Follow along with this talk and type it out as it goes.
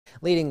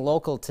Leading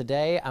local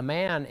today, a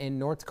man in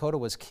North Dakota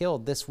was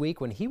killed this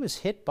week when he was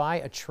hit by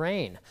a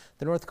train.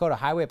 The North Dakota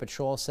Highway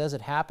Patrol says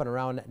it happened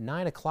around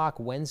 9 o'clock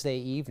Wednesday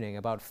evening,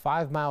 about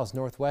 5 miles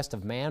northwest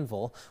of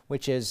Manville,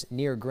 which is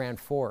near Grand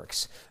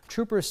Forks.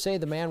 Troopers say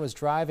the man was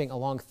driving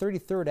along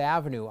 33rd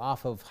Avenue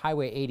off of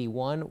Highway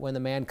 81 when the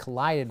man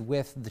collided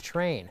with the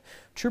train.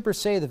 Troopers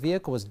say the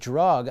vehicle was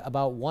drug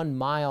about 1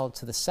 mile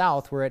to the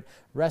south where it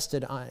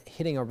rested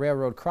hitting a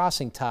railroad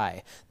crossing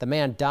tie. The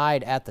man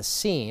died at the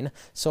scene.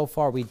 So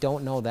far, we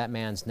don't know that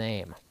man's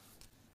name.